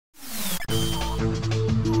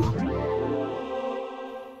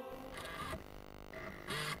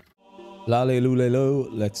Lalelulelo,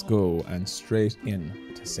 let's go, and straight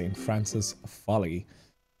in to St. Francis Folly.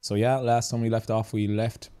 So yeah, last time we left off, we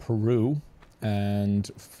left Peru and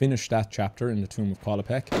finished that chapter in the Tomb of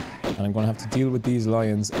Qualopec, and I'm going to have to deal with these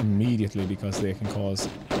lions immediately because they can cause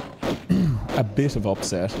a bit of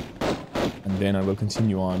upset, and then I will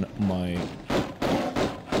continue on my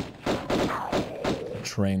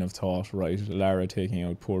train of thought. Right, Lara taking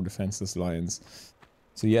out poor defenseless lions.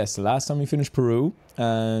 So yes, the last time we finished Peru,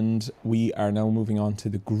 and we are now moving on to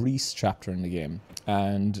the Greece chapter in the game.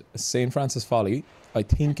 And St. Francis Folly, I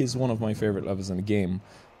think, is one of my favourite levels in the game,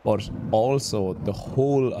 but also the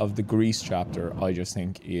whole of the Greece chapter I just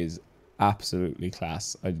think is absolutely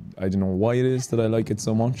class. I don't know why it is that I like it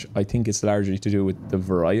so much. I think it's largely to do with the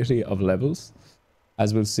variety of levels.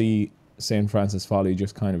 As we'll see, St. Francis Folly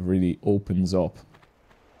just kind of really opens up.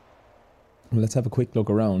 Let's have a quick look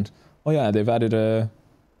around. Oh yeah, they've added an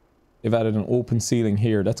open ceiling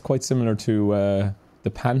here. That's quite similar to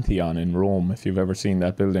the Pantheon in Rome, if you've ever seen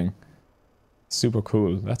that building. Super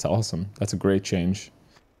cool. That's awesome. That's a great change.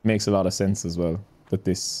 Makes a lot of sense as well that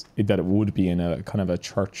it would be in a kind of a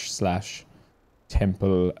church slash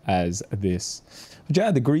temple as this. But yeah,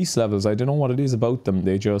 the Greece levels, I don't know what it is about them.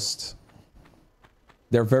 They're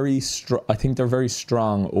very strong. I think they're very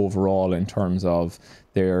strong overall in terms of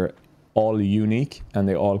they're all unique and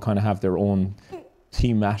they all kind of have their own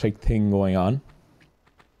thematic thing going on.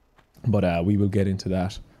 But we will get into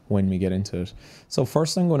that when we get into it. So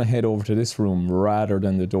first I'm going to head over to this room rather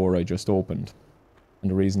than the door I just opened. And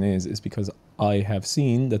the reason is because I have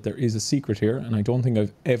seen that there is a secret here, and I don't think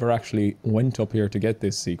I've ever actually went up here to get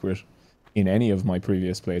this secret in any of my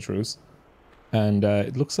previous playthroughs. And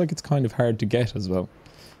it looks like it's kind of hard to get as well,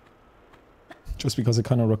 just because it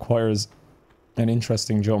kind of requires an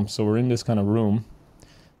interesting jump. So we're in this kind of room,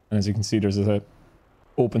 and as you can see, there's a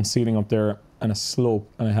open ceiling up there and a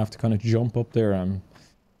slope, and I have to kind of jump up there.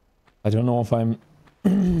 I don't know if I'm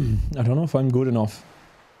I don't know if I'm good enough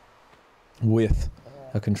with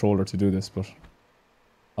a controller to do this, but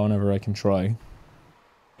however I can try.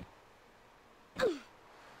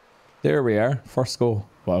 There we are, first go.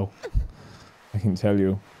 Wow, I can tell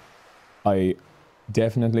you I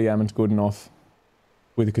definitely amn't good enough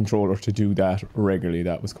with a controller to do that regularly.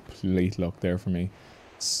 That was complete luck there for me.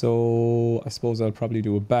 So I suppose I'll probably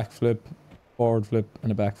do a backflip, forward flip,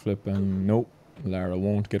 and a backflip, and nope, Lara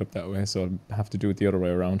won't get up that way, so I'll have to do it the other way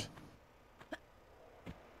around.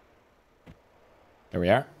 There we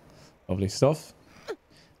are. Lovely stuff.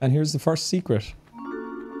 And here's the first secret.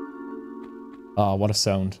 Ah, what a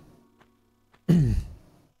sound.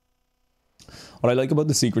 What I like about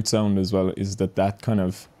the secret sound as well is that kind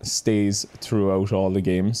of stays throughout all the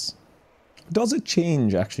games. Does it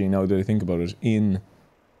change, actually, now that I think about it, in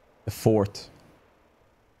the fourth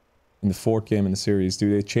game in the series? Do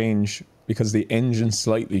they change? Because the engine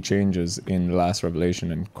slightly changes in The Last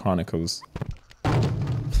Revelation and Chronicles.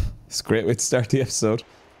 It's a great way to start the episode.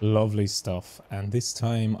 Lovely stuff. And this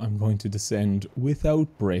time I'm going to descend without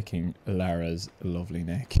breaking Lara's lovely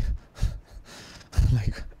neck.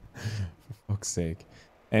 Like, for fuck's sake.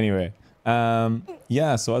 Anyway,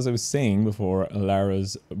 yeah, so as I was saying before,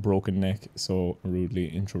 Lara's broken neck so rudely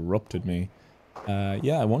interrupted me.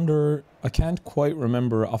 Yeah, I wonder, I can't quite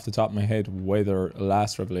remember off the top of my head whether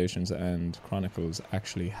Last Revelations and Chronicles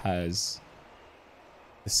actually has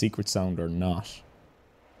the secret sound or not.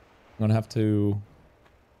 I'm gonna have to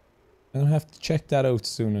check that out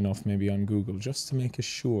soon enough, maybe on Google, just to make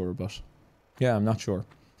sure, but yeah, I'm not sure.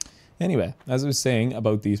 Anyway, as I was saying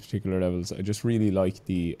about these particular levels, I just really like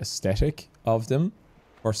the aesthetic of them,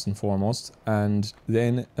 first and foremost, and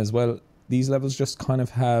then as well, these levels just kind of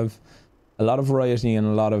have a lot of variety and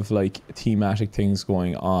a lot of like thematic things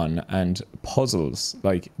going on, and puzzles.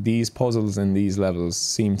 Like these puzzles in these levels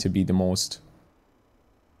seem to be the most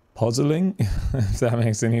puzzling, if that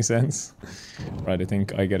makes any sense. Right, I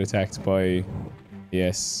think I get attacked by,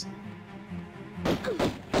 yes,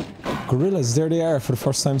 gorillas. There they are, for the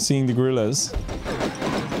first time seeing the gorillas.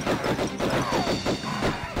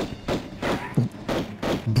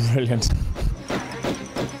 Brilliant.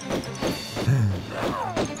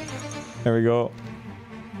 There we go.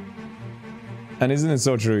 And isn't it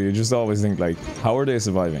so true? You just always think, like, how are they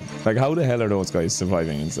surviving? Like, how the hell are those guys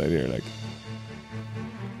surviving inside here? Like,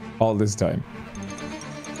 all this time.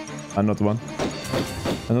 Another one.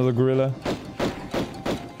 Another gorilla.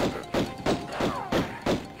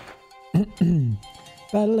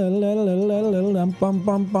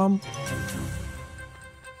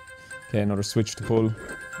 Okay, another switch to pull.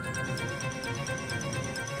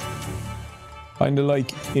 Kinda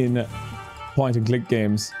like in point and click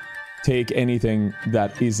games, take anything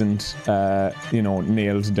that isn't, you know,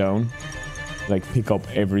 nailed down. like pick up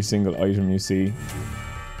every single item you see.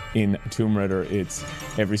 In Tomb Raider, it's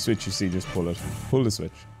every switch you see, just pull it. Pull the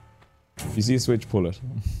switch. You see a switch, pull it.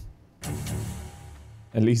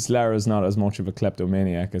 At least Lara's not as much of a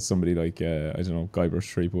kleptomaniac as somebody like, I don't know,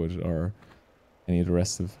 Guybrush Threepwood or any of the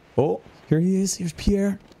rest of... Oh, here he is. Here's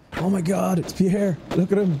Pierre. Oh my god, it's Pierre.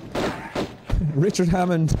 Look at him. Richard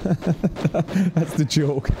Hammond. That's the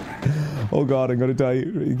joke. Oh god, I'm gonna die.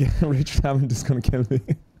 Richard Hammond is gonna kill me.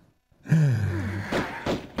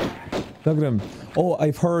 Look at him. Oh,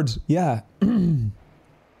 I've heard, yeah.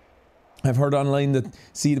 I've heard online that,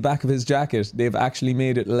 see the back of his jacket, they've actually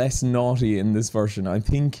made it less naughty in this version. I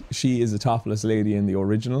think she is a topless lady in the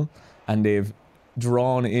original, and they've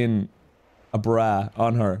drawn in a bra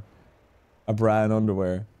on her. A bra and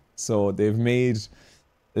underwear. So they've made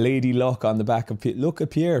Lady Luck on the back of Pierre. Look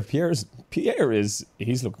at Pierre. He's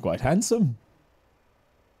looking quite handsome.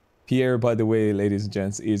 Pierre, by the way, ladies and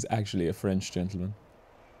gents, is actually a French gentleman.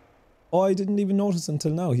 Oh, I didn't even notice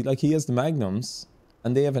until now. He has the magnums,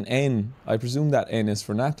 and they have an N. I presume that N is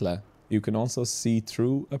for Natla. You can also see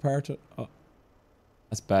through a part of... Oh,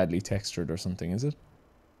 that's badly textured or something, is it?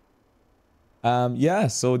 Yeah,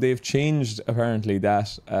 so they've changed, apparently,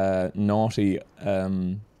 that naughty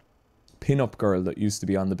pin-up girl that used to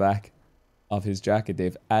be on the back of his jacket.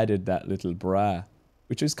 They've added that little bra,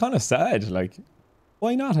 which is kind of sad. Like,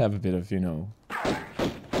 why not have a bit of, you know,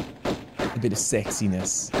 a bit of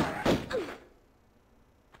sexiness?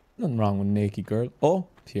 Nothing wrong with a naked girl. Oh,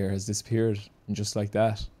 Pierre has disappeared. And just like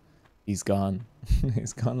that, he's gone.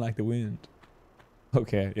 He's gone like the wind.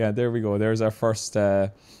 Okay, yeah, there we go. There's our first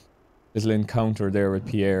little encounter there with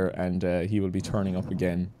Pierre, and he will be turning up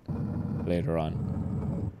again later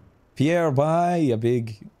on. Pierre, bye, you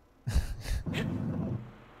big...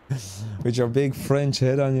 with your big French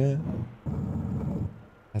head on you.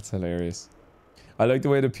 That's hilarious. I like the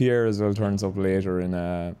way that Pierre as well turns up later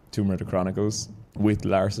in Tomb Raider Chronicles. With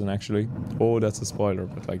Larson, actually. Oh, that's a spoiler,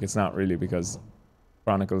 but like it's not really, because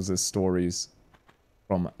Chronicles is stories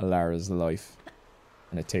from Lara's life.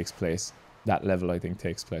 And it takes place, that level I think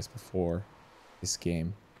takes place before this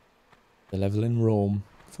game. The level in Rome.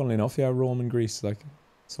 Funnily enough, yeah, Rome and Greece. Like,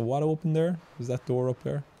 so what opened there? Was that door up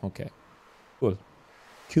there? Okay. Cool.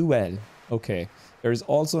 Cool. Okay. There's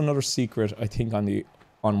also another secret, I think,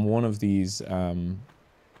 on one of these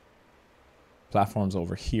platforms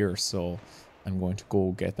over here, so I'm going to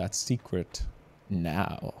go get that secret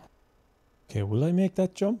now. Okay, will I make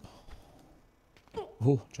that jump?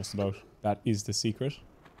 Oh, just about. That is the secret.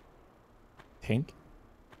 Think.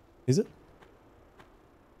 Is it?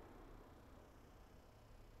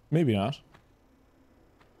 Maybe not.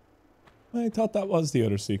 I thought that was the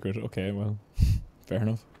other secret. Okay, well, fair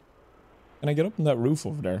enough. Can I get up on that roof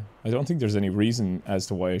over there? I don't think there's any reason as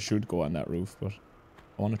to why I should go on that roof, but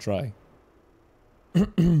I want to try.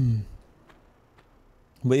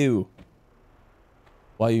 Woo!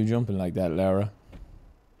 Why are you jumping like that, Lara?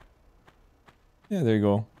 Yeah, there you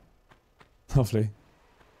go. Lovely.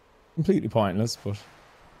 Completely pointless, but...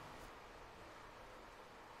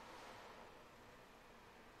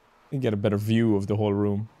 you get a better view of the whole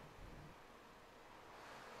room.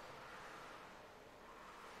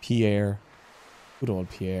 Pierre. Good old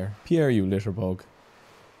Pierre. Pierre, you litterbug.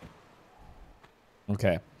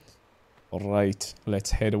 Okay. Alright,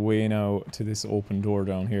 let's head away now to this open door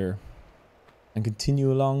down here. And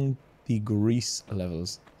continue along the Greece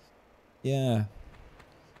levels. Yeah.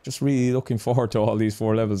 Just really looking forward to all these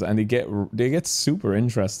 4 levels. And they get super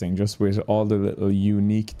interesting just with all the little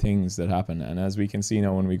unique things that happen. And as we can see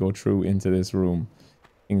now when we go through into this room,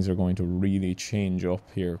 things are going to really change up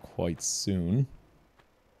here quite soon.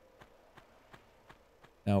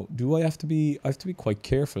 Now, I have to be quite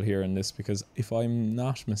careful here in this, because if I'm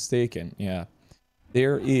not mistaken, yeah,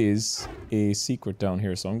 there is a secret down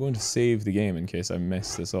here. So I'm going to save the game in case I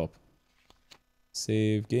mess this up.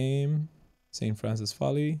 Save game. St. Francis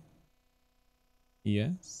Folly.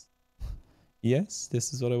 Yes. Yes,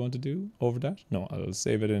 this is what I want to do. Over that? No, I'll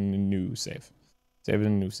save it in a new save. Save it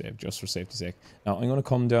in a new save, just for safety's sake. Now, I'm going to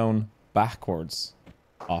come down backwards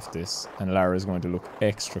off this, and Lara is going to look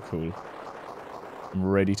extra cool. I'm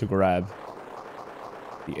ready to grab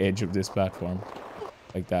the edge of this platform.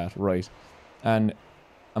 Like that, right. And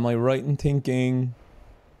am I right in thinking...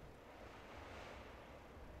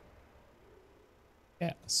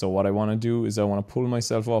 yeah, so what I want to do is I want to pull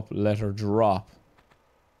myself up, let her drop,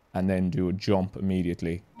 and then do a jump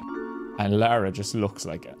immediately. And Lara just looks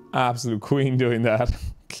like an absolute queen doing that.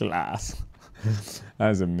 Class.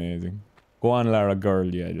 That's amazing. Go on, Lara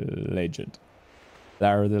girl, you legend.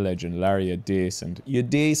 Lara the legend. Lara, you decent. You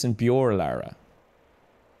decent pure Lara.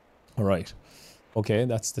 Alright. Okay,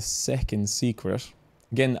 that's the second secret.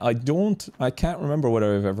 Again, I can't remember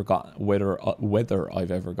whether I've ever gotten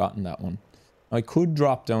that one. I could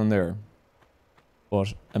drop down there,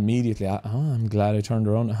 but immediately, I'm glad I turned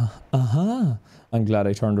around. I'm glad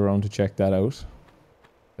I turned around to check that out,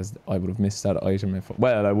 because I would have missed that item if,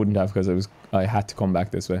 well, I wouldn't have, because I had to come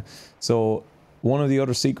back this way. So one of the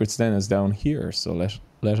other secrets then is down here. So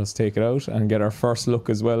let us take it out and get our first look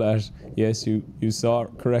as well at, yes, you saw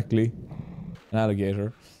it correctly, an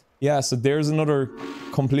alligator. Yeah, so there's another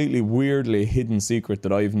completely weirdly hidden secret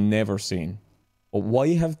that I've never seen. But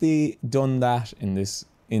why have they done that in this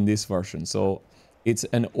version? So it's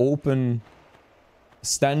an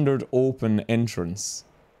standard open entrance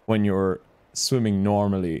when you're swimming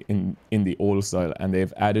normally in the old style, and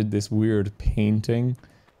they've added this weird painting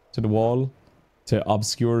to the wall to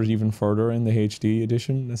obscure it even further in the HD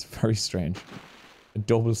edition. That's very strange. A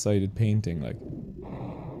double-sided painting, like.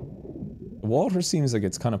 The water seems like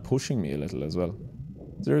it's kind of pushing me a little as well.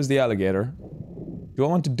 There's the alligator. Do I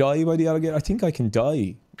want to die by the alligator? I think I can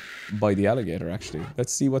die by the alligator, actually.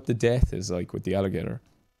 Let's see what the death is like with the alligator.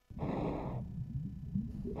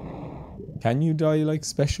 Can you die, like,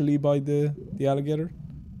 specially by the alligator?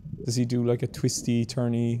 Does he do, like, a twisty,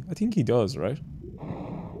 turny? I think he does, right?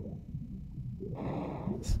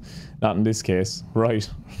 Not in this case. Right.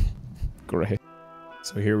 Great.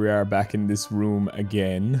 So here we are back in this room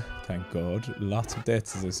again. Thank God. Lots of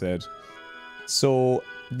deaths, as I said. So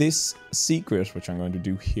this secret, which I'm going to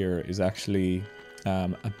do here, is actually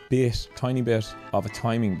tiny bit of a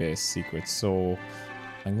timing-based secret. So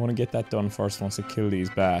I'm going to get that done first once I kill these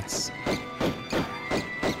bats.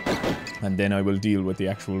 And then I will deal with the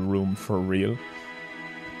actual room for real.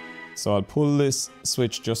 So I'll pull this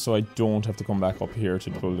switch just so I don't have to come back up here to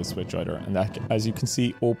pull the switch either. And that, as you can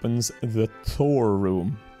see, opens the Thor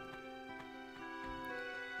room.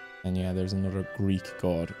 And yeah, there's another Greek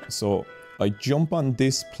god. So I jump on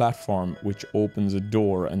this platform, which opens a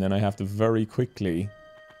door, and then I have to very quickly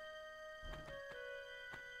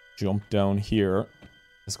jump down here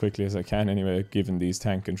as quickly as I can anyway, given these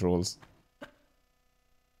tank controls.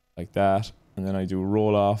 Like that. And then I do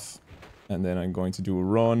roll off. And then I'm going to do a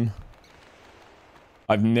run.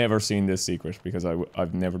 I've never seen this secret because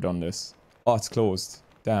I've never done this. Oh, it's closed.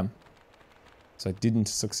 Damn. So I didn't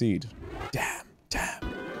succeed. Damn.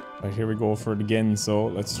 Right, here we go for it again. So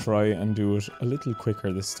let's try and do it a little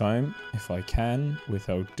quicker this time. If I can,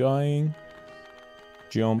 without dying.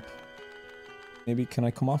 Jump. Maybe can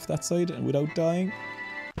I come off that side and without dying?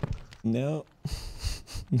 No.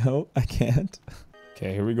 No, I can't.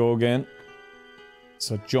 Okay, here we go again.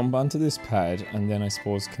 So jump onto this pad, and then I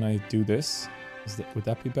suppose, can I do this? Would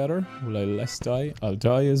that be better? Will I less die? I'll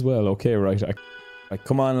die as well. Okay, right. Right,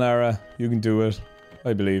 come on, Lara. You can do it.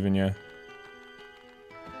 I believe in you.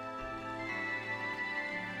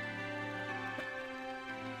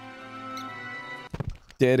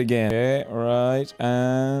 Dead again. Okay, right,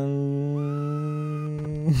 and...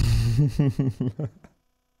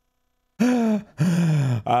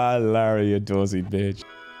 Ah, Lara, you dozy bitch.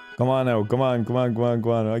 Come on now, come on,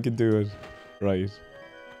 I can do it. Right.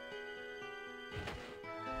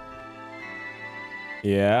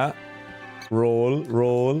 Yeah. Roll.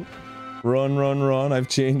 Run. I've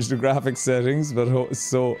changed the graphic settings, but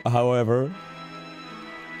however...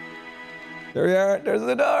 There we are, there's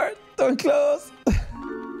the door! Don't close!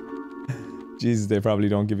 Jesus, they probably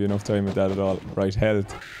don't give you enough time with that at all. Right,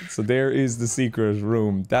 health. So there is the secret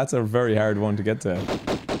room. That's a very hard one to get to.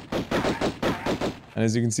 And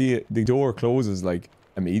as you can see, the door closes, like,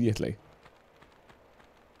 immediately.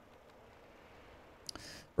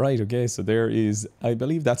 Right, okay, so there is... I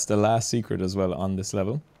believe that's the last secret as well on this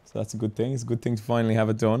level. So that's a good thing. It's a good thing to finally have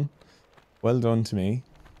it done. Well done to me.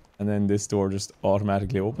 And then this door just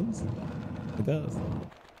automatically opens. It does.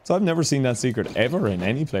 So I've never seen that secret ever in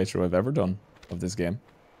any playthrough I've ever done of this game.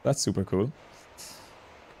 That's super cool.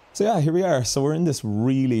 So yeah, here we are. So we're in this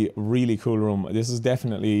really, really cool room. This is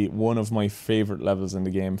definitely one of my favorite levels in the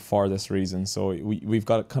game for this reason. So we've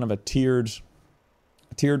got kind of a tiered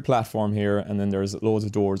platform here, and then there's loads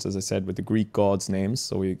of doors, as I said, with the Greek gods' names.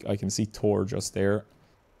 So I can see Thor just there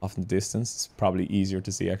off in the distance. It's probably easier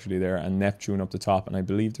to see actually there, and Neptune up the top, and I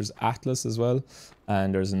believe there's Atlas as well,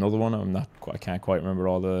 and there's another one. I can't quite remember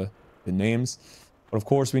all the names. But of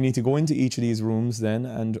course we need to go into each of these rooms then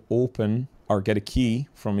and open, or get a key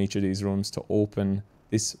from each of these rooms to open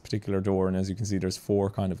this particular door. And as you can see, there's 4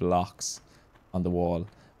 kind of locks on the wall.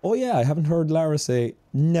 Oh yeah, I haven't heard Lara say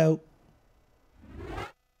no.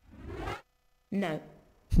 No.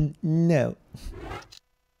 No.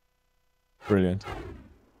 Brilliant.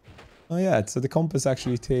 Oh yeah, so the compass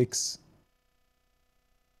actually takes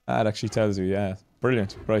That actually tells you, yeah.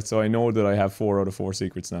 Brilliant. Right, so I know that I have 4 out of 4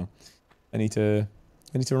 secrets now. I need to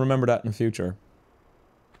remember that in the future.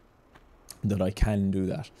 That I can do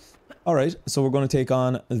that. Alright, so we're going to take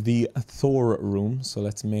on the Thor room. So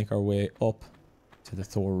let's make our way up to the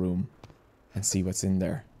Thor room and see what's in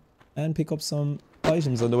there. And pick up some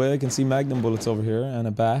items on the way. I can see magnum bullets over here and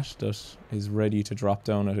a bat that is ready to drop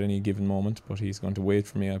down at any given moment. But he's going to wait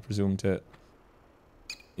for me, I presume, to...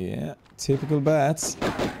 Yeah, typical bats.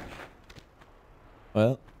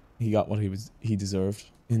 Well, he got what he deserved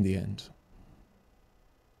in the end.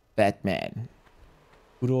 Batman.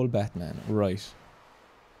 Good old Batman. Right.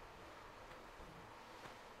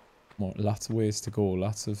 Lots of ways to go.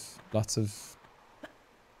 Lots of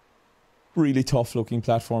really tough looking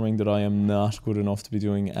platforming that I am not good enough to be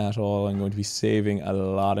doing at all. I'm going to be saving a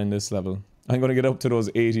lot in this level. I'm going to get up to those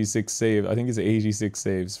 86 saves. I think it's 86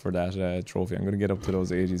 saves for that trophy. I'm going to get up to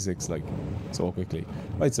those 86 like so quickly.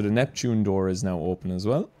 Right, so the Neptune door is now open as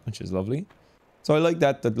well, which is lovely. So I like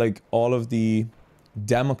that like all of the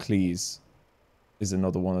Damocles is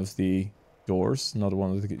another one of the doors. Another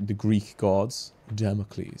one of the Greek gods.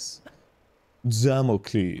 Damocles.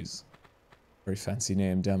 Damocles. Very fancy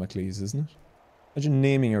name, Damocles, isn't it? Imagine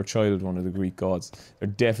naming your child one of the Greek gods. There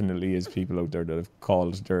definitely is people out there that have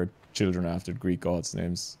called their children after Greek gods'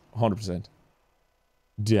 names. 100%.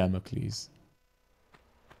 Damocles.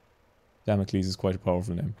 Damocles is quite a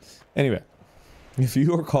powerful name. Anyway, if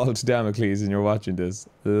you are called Damocles and you're watching this,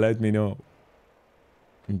 let me know.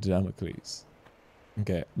 Damocles.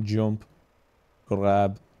 Okay, jump,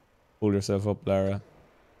 grab, pull yourself up, Lara.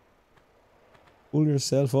 Pull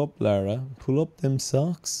yourself up, Lara. Pull up them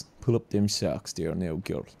socks. Pull up them socks there now,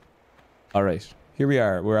 girl. Alright, here we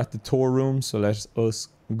are. We're at the tour room, so let us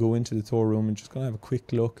go into the tour room and just gonna have a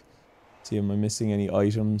quick look. See, am I missing any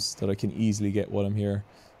items that I can easily get while I'm here?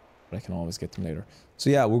 But I can always get them later. So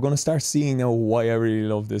yeah, we're gonna start seeing now why I really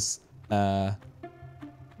love this bit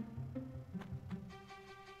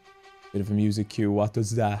of a music cue. What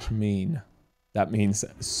does that mean? That means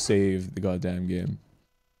save the goddamn game.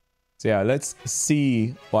 So yeah, let's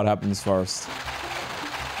see what happens first.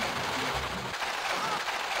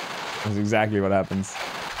 That's exactly what happens.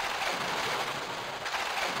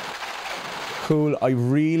 Cool. I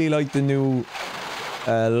really like the new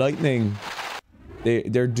lightning.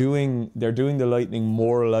 They're doing the lightning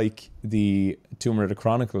more like the Tomb Raider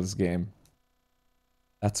Chronicles game.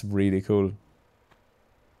 That's really cool.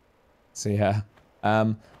 So yeah,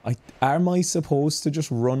 am I supposed to just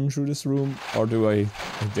run through this room, or do I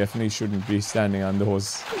definitely shouldn't be standing on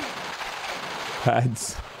those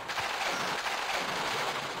pads.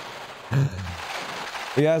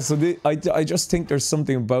 Yeah, so I just think there's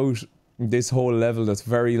something about this whole level that's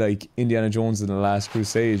very like Indiana Jones and the Last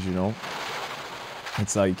Crusade, you know?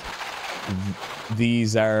 It's like,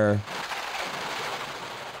 these are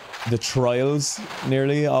the trials,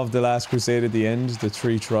 nearly, of the Last Crusade at the end. The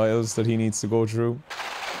 3 trials that he needs to go through.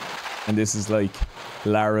 And this is like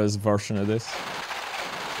Lara's version of this.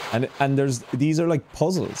 And these are like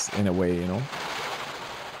puzzles, in a way, you know?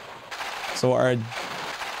 So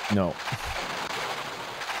no.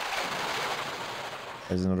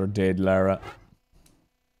 There's another dead Lara.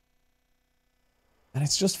 And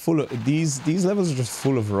it's just full of... These levels are just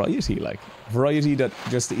full of variety, like. Variety that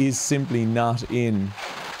just is simply not in...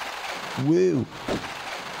 Woo!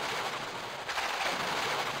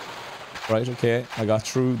 Right, okay. I got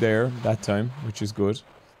through there that time, which is good.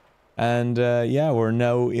 And, yeah, we're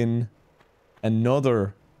now in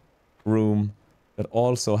another room that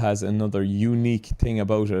also has another unique thing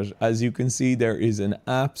about it. As you can see, there is an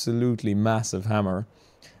absolutely massive hammer.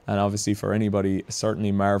 And obviously for anybody,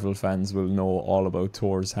 certainly Marvel fans will know all about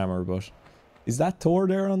Thor's hammer, but... Is that Thor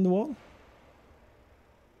there on the wall?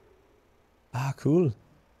 Ah, cool.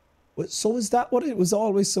 So is that what it was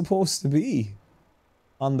always supposed to be?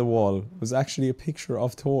 On the wall. It was actually a picture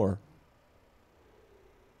of Thor.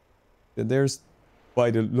 There's,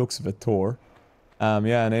 by the looks of it, Thor.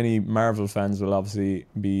 Yeah, and any Marvel fans will obviously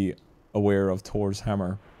be aware of Thor's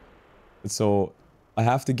hammer. So, I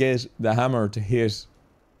have to get the hammer to hit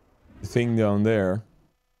the thing down there.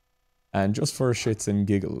 And just for shits and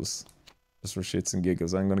giggles. Just for shits and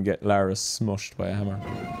giggles, I'm gonna get Lara smushed by a hammer.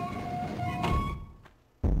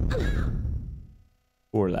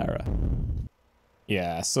 Poor Lara.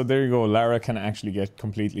 Yeah, so there you go. Lara can actually get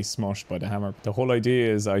completely smushed by the hammer. The whole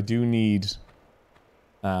idea is I do need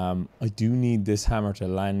this hammer to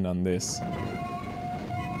land on this.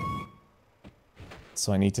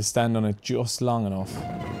 So I need to stand on it just long enough.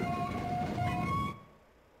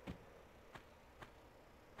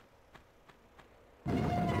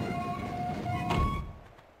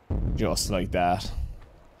 Just like that.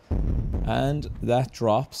 And that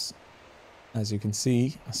drops, as you can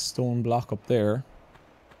see, a stone block up there.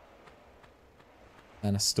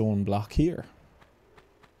 And a stone block here.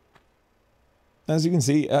 As you can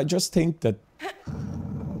see, I just think that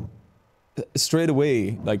straight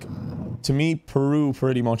away, like, to me, Peru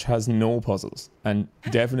pretty much has no puzzles. And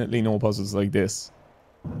definitely no puzzles like this.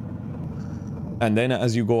 And then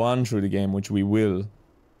as you go on through the game, which we will,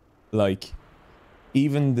 like,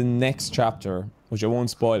 even the next chapter, which I won't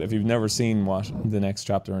spoil if you've never seen what the next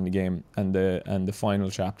chapter in the game and the final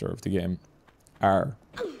chapter of the game are,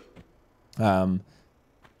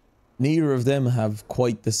 neither of them have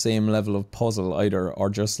quite the same level of puzzle either, or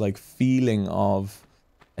just like feeling of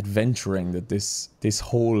adventuring that this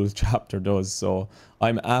whole chapter does. So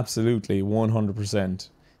I'm absolutely 100%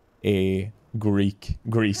 a Greek.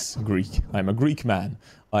 I'm a Greek man.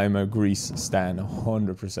 I'm a Greece stan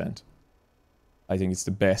 100%. I think it's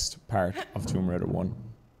the best part of Tomb Raider 1.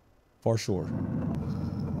 For sure.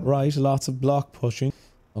 Right, lots of block pushing.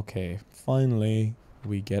 Okay, finally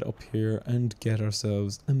we get up here and get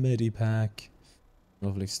ourselves a medipack.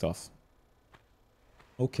 Lovely stuff.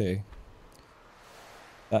 Okay.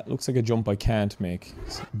 That looks like a jump I can't make,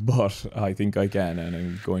 but I think I can, and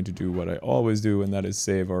I'm going to do what I always do, and that is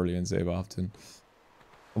save early and save often.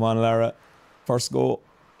 Come on, Lara. First go.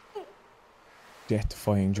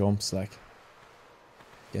 Death-defying jumps, like.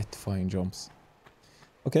 Death-defying jumps.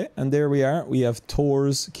 Okay, and there we are. We have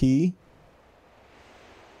Thor's key.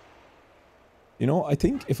 You know, I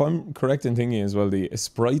think, if I'm correct in thinking as well, the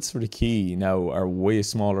sprites for the key now are way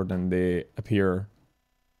smaller than they appear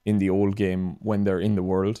in the old game when they're in the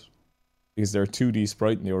world, because they're 2D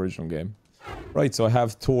sprite in the original game. Right, so I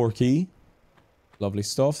have Thor key. Lovely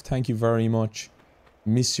stuff. Thank you very much,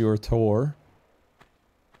 Monsieur Thor.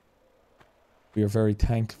 We are very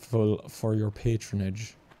thankful for your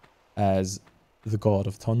patronage as the god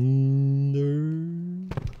of thunder.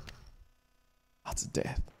 That's a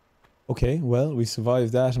death. Okay, well, we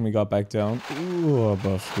survived that and we got back down. Ooh,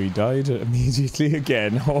 but we died immediately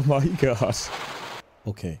again. Oh my god.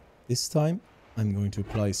 Okay, this time I'm going to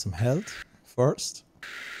apply some health first.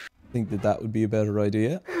 I think that would be a better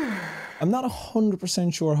idea. I'm not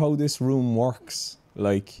 100% sure how this room works.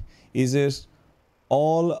 Like, is it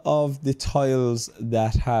all of the tiles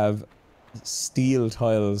that have steel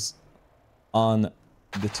tiles on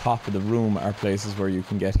the top of the room are places where you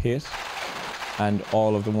can get hit, and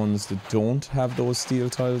all of the ones that don't have those steel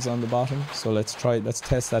tiles on the bottom? So let's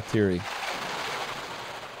test that theory.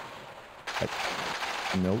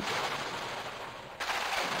 Nope.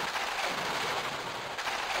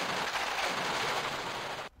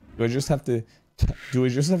 Do I just have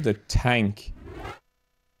to tank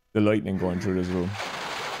the lightning going through this room?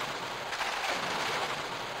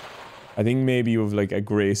 I think maybe you have like a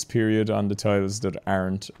grace period on the tiles that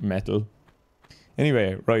aren't metal.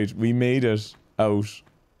 Anyway, right, we made it out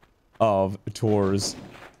of Thor's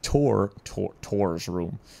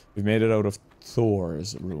room. We've made it out of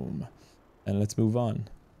Thor's room. And let's move on.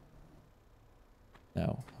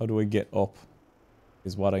 Now, how do I get up?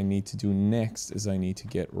 Is what I need to do next is I need to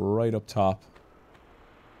get right up top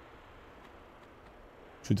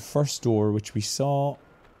to the first door, which we saw.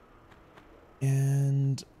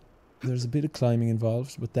 And there's a bit of climbing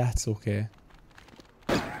involved, but that's okay.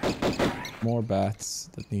 More bats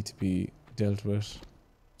that need to be dealt with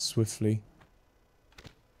swiftly.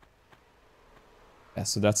 Yeah,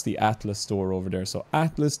 so that's the Atlas door over there. So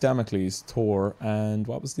Atlas, Damocles, Thor, and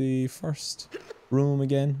what was the first room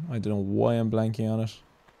again? I don't know why I'm blanking on it.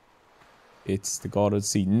 It's the god of the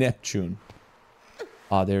sea, Neptune.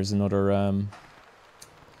 Ah, there's another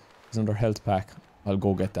health pack. I'll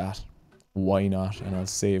go get that. Why not? And I'll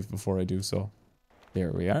save before I do so.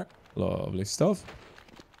 There we are. Lovely stuff.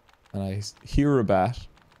 And I hear a bat.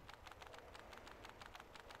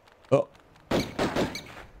 Oh.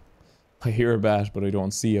 I hear a bat, but I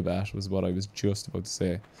don't see a bat, was what I was just about to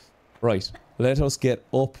say. Right. Let us get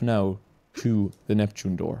up now to the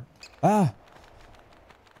Neptune door. Ah!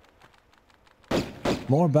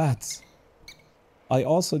 More bats. I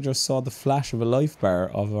also just saw the flash of a life bar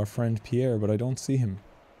of our friend Pierre, but I don't see him.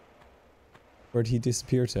 Where'd he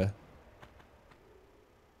disappear to?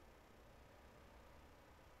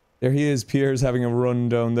 There he is. Pierre's having a run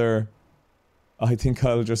down there. I think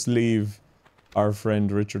I'll just leave our friend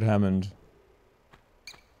Richard Hammond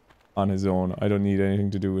on his own. I don't need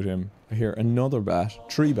anything to do with him. I hear another bat.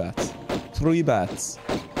 3 bats. 3 bats.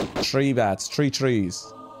 3 bats. 3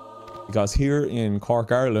 trees. Because here in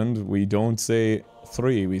Cork, Ireland, we don't say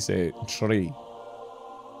 3, we say 3.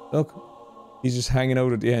 Look, he's just hanging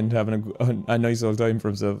out at the end, having a nice old time for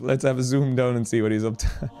himself. Let's have a zoom down and see what he's up to.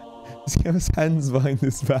 Does he have his hands behind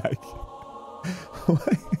his back?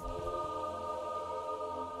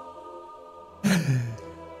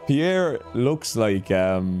 Pierre looks like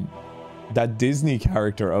that Disney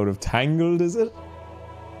character out of Tangled, is it?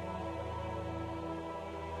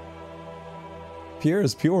 Pierre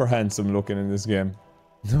is pure handsome looking in this game.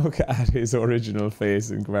 Look at his original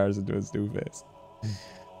face in comparison to his new face.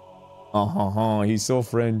 He's so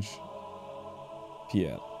French.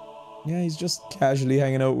 Pierre. Yeah, he's just casually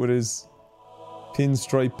hanging out with his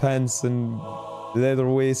pinstripe pants and leather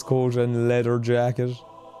waistcoat and leather jacket.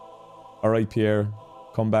 Alright, Pierre.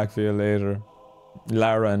 Come back for you later.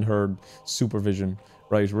 Lara and her supervision.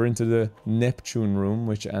 Right, we're into the Neptune room,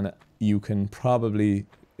 which and you can probably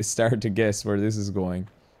start to guess where this is going.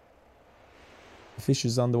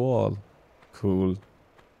 Fishes on the wall. Cool.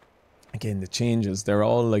 Again, the changes. They're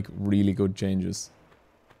all like really good changes.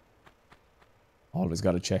 Always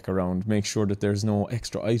got to check around. Make sure that there's no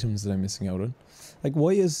extra items that I'm missing out on. Like,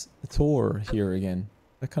 why is Thor here again?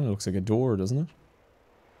 That kind of looks like a door, doesn't it?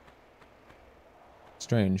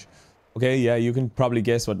 Strange. Okay, yeah, you can probably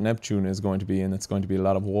guess what Neptune is going to be, and it's going to be a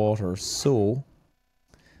lot of water. So,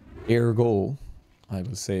 ergo, I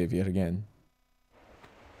will save yet again.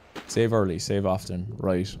 Save early, save often.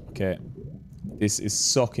 Right, okay. This is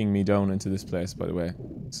sucking me down into this place, by the way.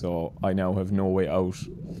 So, I now have no way out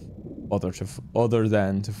other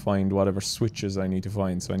than to find whatever switches I need to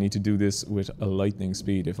find. So, I need to do this with a lightning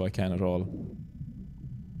speed if I can at all.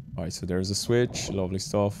 Alright, so there's a switch. Lovely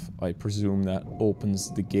stuff. I presume that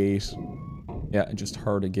opens the gate. Yeah, I just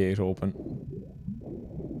heard a gate open.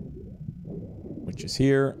 Which is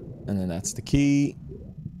here. And then that's the key.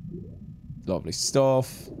 Lovely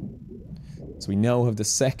stuff. So we now have the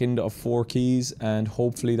second of 4 keys. And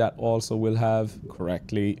hopefully that also will have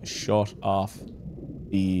correctly shut off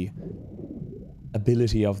the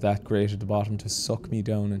ability of that grate at the bottom to suck me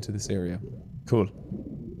down into this area. Cool.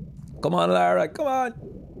 Come on, Lara. Come on.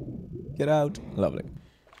 Get out. Lovely.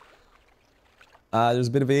 There's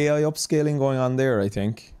a bit of AI upscaling going on there, I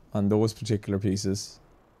think, on those particular pieces.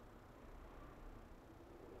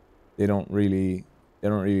 They don't really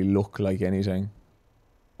look like anything.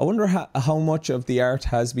 I wonder how much of the art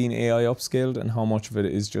has been AI upscaled and how much of it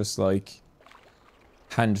is just like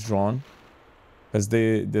hand drawn. Because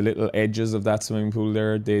the little edges of that swimming pool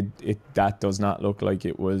there, that does not look like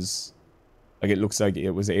it was, like it looks like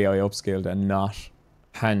it was AI upscaled and not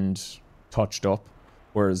hand touched up,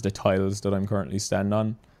 whereas the tiles that I'm currently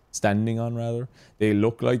standing on rather, they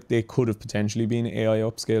look like they could have potentially been AI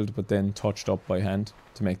upscaled but then touched up by hand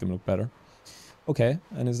to make them look better. Okay,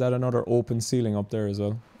 and is that another open ceiling up there as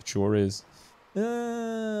well? It sure is.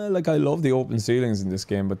 Like I love the open ceilings in this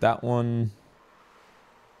game, but that one's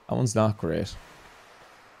not great.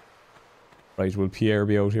 Right, will Pierre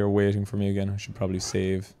be out here waiting for me again? I should probably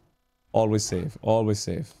save. Always save, always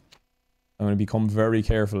save. I'm going to become very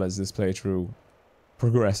careful as this playthrough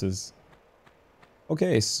progresses.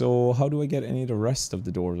 Okay, so how do I get any of the rest of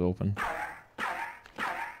the doors open?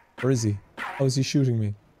 Where is he? How is he shooting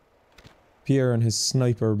me? Pierre and his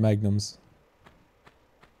sniper magnums.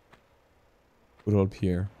 Good old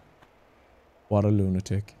Pierre. What a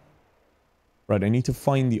lunatic. Right, I need to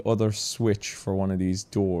find the other switch for one of these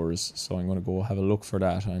doors. So I'm going to go have a look for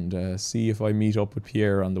that and see if I meet up with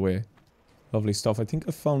Pierre on the way. Lovely stuff. I think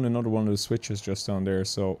I found another one of the switches just down there,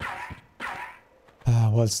 so...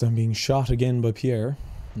 whilst I'm being shot again by Pierre,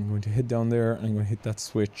 I'm going to head down there and I'm going to hit that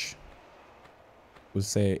switch. We'll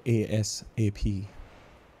say ASAP.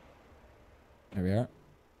 There we are.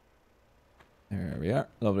 There we are.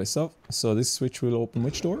 Lovely stuff. So this switch will open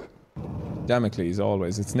which door? Damocles,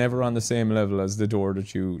 always. It's never on the same level as the door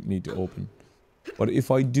that you need to open. But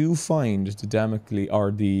if I do find the Damocles,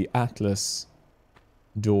 or the Atlas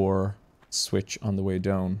door switch on the way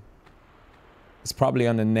down, it's probably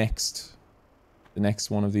on the next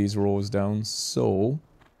one of these rows down. So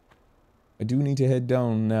I do need to head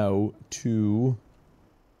down now to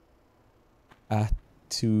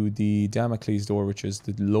the Damocles door, which is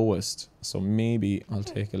the lowest. So maybe I'll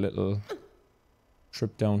take a little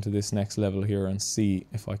trip down to this next level here and see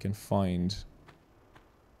if I can find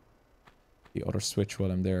the other switch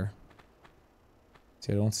while I'm there.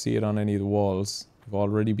 See, I don't see it on any of the walls. I've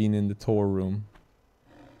already been in the Thor room.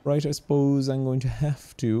 Right, I suppose I'm going to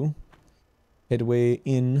have to head away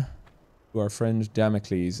in to our friend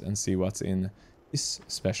Damocles and see what's in this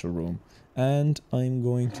special room. And I'm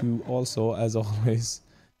going to also, as always,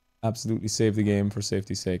 absolutely save the game for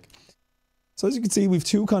safety's sake. So as you can see, we've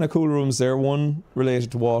 2 kind of cool rooms there. One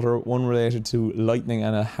related to water, one related to lightning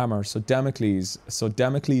and a hammer. So Damocles. So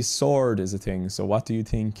Damocles' sword is a thing. So what do you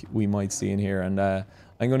think we might see in here? And I'm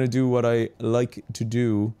going to do what I like to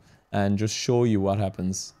do and just show you what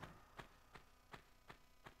happens.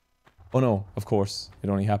 Oh no, of course, it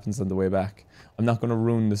only happens on the way back. I'm not going to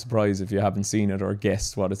ruin the surprise if you haven't seen it or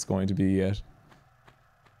guessed what it's going to be yet.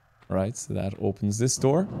 Right, so that opens this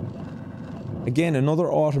door. Again,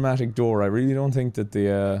 another automatic door. I really don't think that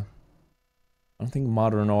I don't think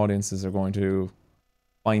modern audiences are going to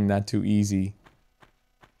find that too easy.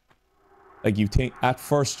 Like, you think, at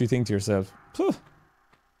first you think to yourself,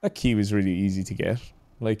 that key was really easy to get.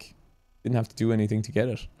 Like, didn't have to do anything to get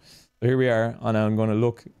it. So here we are, and I'm going to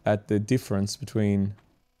look at the difference between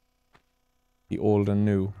the old and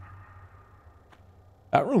new.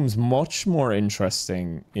 That room's much more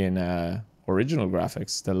interesting in original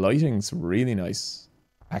graphics. The lighting's really nice,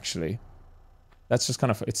 actually. That's just kind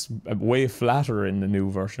of, it's way flatter in the new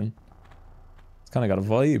version. It's kind of got a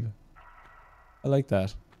vibe. I like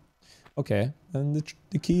that. Okay, and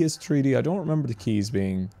the key is 3D. I don't remember the keys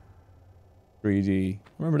being 3D. I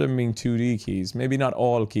remember them being 2D keys. Maybe not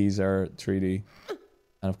all keys are 3D.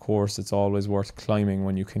 And of course, it's always worth climbing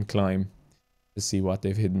when you can climb to see what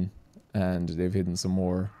they've hidden. And they've hidden some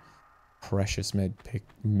more precious med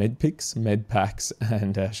packs,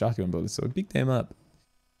 and shotgun bullets. So pick them up.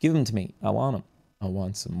 Give them to me. I want them. I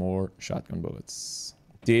want some more shotgun bullets.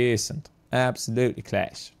 Decent. Absolutely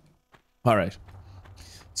clash. Alright.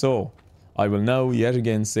 So, I will now yet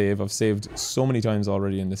again save. I've saved so many times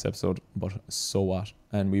already in this episode, but so what?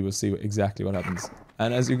 And we will see exactly what happens.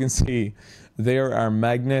 And as you can see, there are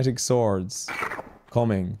magnetic swords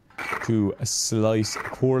coming to slice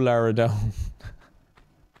poor Lara down.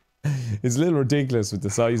 It's a little ridiculous with the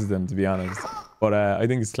size of them, to be honest. But I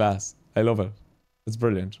think it's class. I love it. It's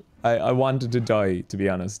brilliant. I wanted to die, to be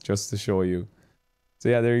honest, just to show you. So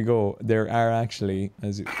yeah, there you go. There are actually,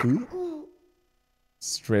 as you...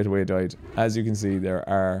 Straight away died. As you can see, there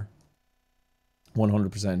are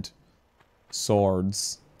 100%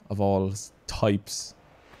 swords of all types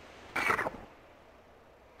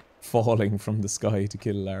falling from the sky to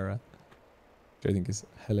kill Lara, which I think is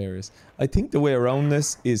hilarious. I think the way around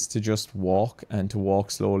this is to just walk, and to walk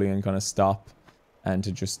slowly and kind of stop, and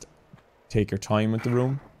to just take your time with the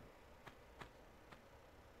room.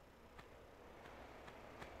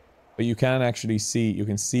 But you can actually see, you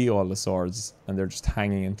can see all the swords, and they're just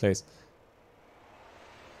hanging in place.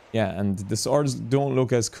 Yeah, and the swords don't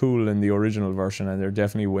look as cool in the original version, and they're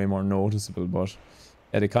definitely way more noticeable, but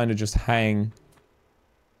yeah, they kind of just hang.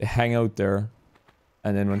 They hang out there,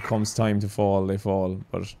 and then when it comes time to fall, they fall.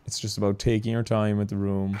 But it's just about taking your time with the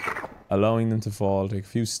room, allowing them to fall, take a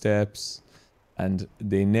few steps, and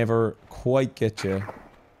they never quite get you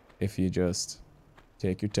if you just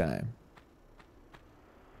take your time.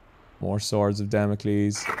 More swords of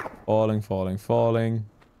Damocles. Falling, falling, falling.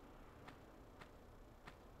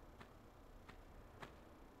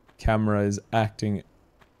 Camera is acting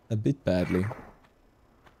a bit badly.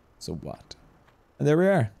 So what? And there we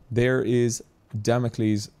are. There is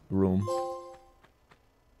Damocles' room.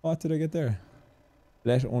 What did I get there?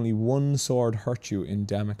 Let only one sword hurt you in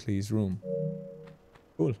Damocles' room.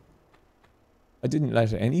 Cool. I didn't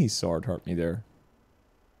let any sword hurt me there.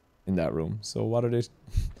 In that room. So what are they...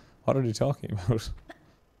 What are they talking about?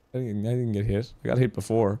 I didn't get hit. I got hit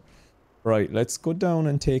before. Right, let's go down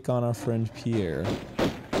and take on our friend Pierre.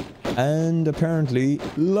 And apparently,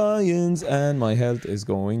 lions, and my health is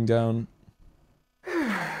going down.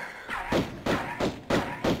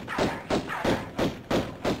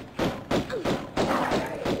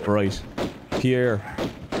 Right, Pierre.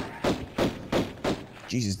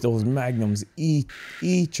 Jesus, those magnums eat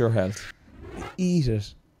your health. Eat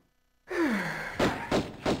it.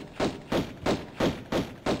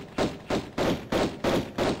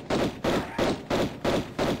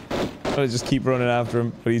 I just keep running after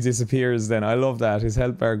him, but he disappears then. I love that. His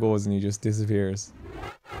health bar goes and he just disappears.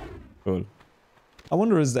 Cool. I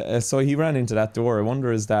wonder is that... so he ran into that door. I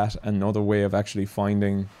wonder is that another way of actually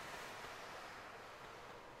finding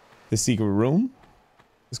the secret room?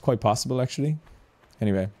 It's quite possible, actually.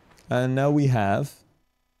 Anyway. And now we have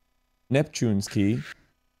Neptune's key,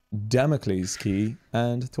 Damocles' key,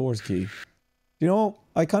 and Thor's key. You know,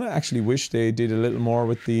 I kind of actually wish they did a little more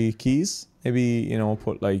with the keys. Maybe, you know,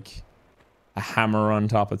 put like a hammer on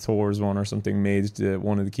top of Thor's one or something, made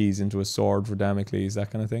one of the keys into a sword for Damocles,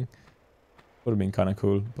 that kind of thing. Would have been kind of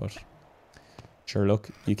cool, but sure, look,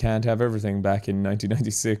 you can't have everything back in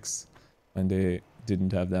 1996 when they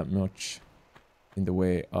didn't have that much in the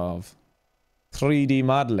way of 3D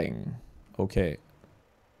modeling. Okay.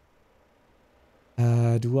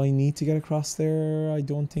 Do I need to get across there? I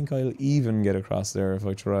don't think I'll even get across there if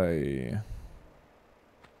I try.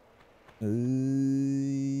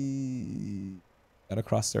 Got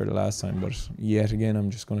across there the last time, but yet again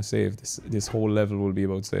I'm just going to save. This whole level will be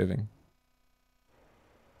about saving.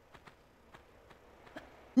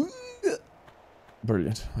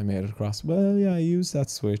 Brilliant. I made it across. Well, yeah, I used that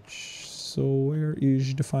switch. So where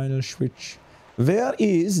is the final switch? Where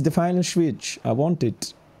is the final switch? I want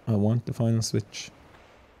it. I want the final switch.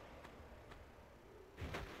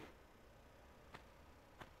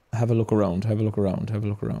 Have a look around. Have a look around. Have a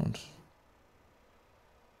look around.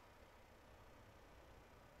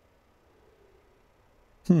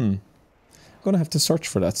 Gonna have to search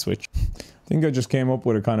for that switch. I think I just came up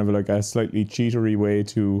with a kind of like a slightly cheatery way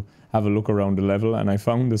to have a look around the level, and I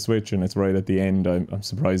found the switch and it's right at the end. I'm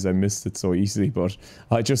surprised I missed it so easily, but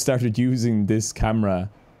I just started using this camera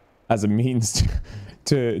as a means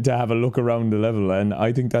to have a look around the level, and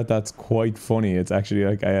I think that that's quite funny. It's actually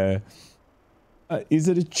like a is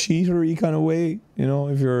it a cheatery kind of way? You know,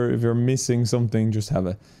 if you're missing something, just have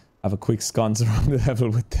a quick sconce around the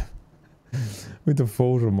level with the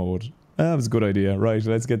photo mode. That was a good idea. Right,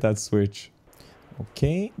 let's get that switch.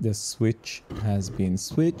 Okay, the switch has been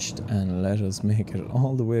switched, and let us make it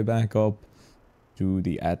all the way back up to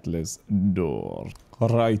the Atlas door.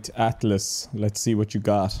 Alright, Atlas, let's see what you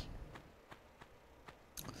got.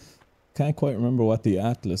 Can't quite remember what the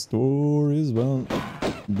Atlas door is. Well,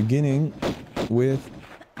 beginning with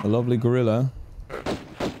a lovely gorilla.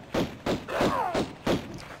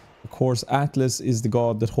 Of course, Atlas is the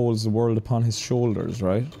god that holds the world upon his shoulders,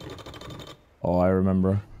 right? Oh, I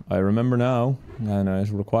remember. I remember now, and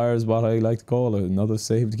it requires what I like to call another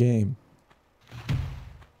saved game.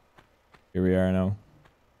 Here we are now.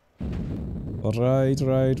 Right.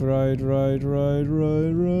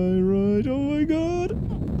 Oh my god!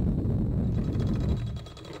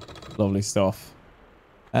 Lovely stuff.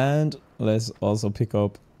 And let's also pick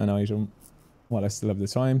up an item while I still have the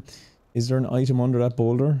time. Is there an item under that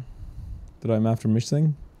boulder that I'm after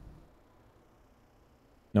missing?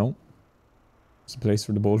 No. There's a place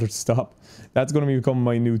for the boulder to stop. That's going to become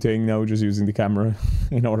my new thing now, just using the camera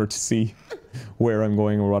in order to see where I'm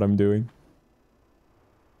going or what I'm doing.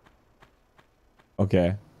 Okay.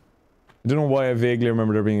 I don't know why I vaguely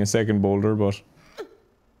remember there being a second boulder, but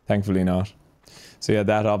thankfully not. So yeah,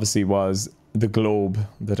 that obviously was the globe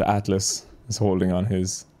that Atlas is holding on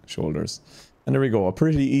his shoulders. And there we go, a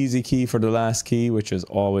pretty easy key for the last key, which is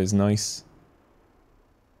always nice.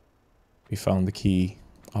 We found the key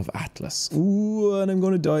of Atlas. Ooh, and I'm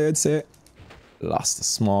gonna die, I'd say. Lost a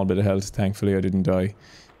small bit of health, thankfully I didn't die.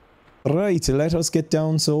 Right, let us get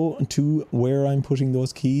down to where I'm putting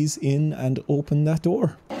those keys in and open that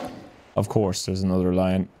door. Of course, there's another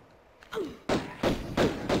lion.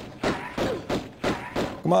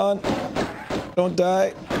 Come on, don't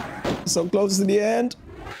die. So close to the end.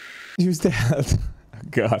 Use the health. Oh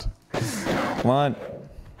god. Come on.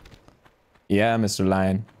 Yeah, Mr.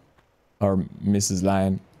 Lion. Or Mrs.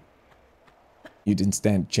 Lion. You didn't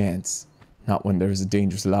stand a chance. Not when there's a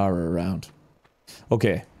dangerous Lara around.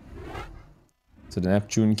 Okay. So the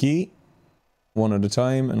Neptune key. One at a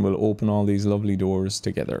time, and we'll open all these lovely doors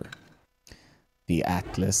together. The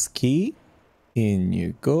Atlas key. In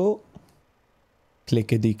you go.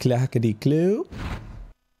 Clickety clackety clue.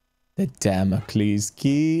 The Damocles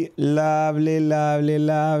key. Lovely, lovely,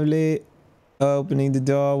 lovely. Opening the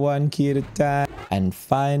door one key at a time. And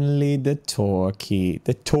finally the Tor key.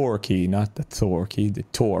 The Tor key, not the Thor key. The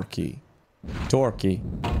Tor key. Tor key.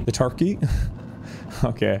 The turkey?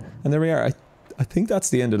 Okay. And there we are. I think that's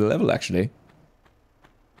the end of the level, actually.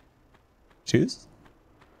 Choose.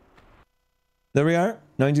 There we are.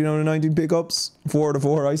 19 out of 19 pickups. 4 out of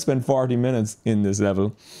 4. I spent 40 minutes in this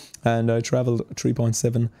level. And I travelled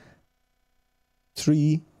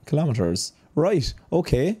 3.73 kilometers. Right.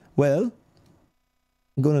 Okay. Well,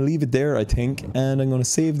 I'm going to leave it there, I think. And I'm going to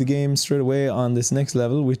save the game straight away on this next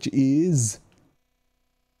level, which is...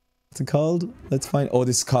 What's it called? Let's find... Oh,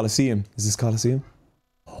 this is Colosseum. Is this Colosseum?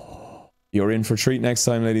 You're in for a treat next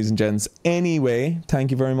time, ladies and gents. Anyway,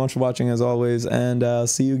 thank you very much for watching as always, and I'll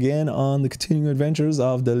see you again on the continuing adventures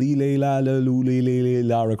of the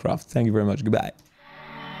Lara Croft. Thank you very much. Goodbye.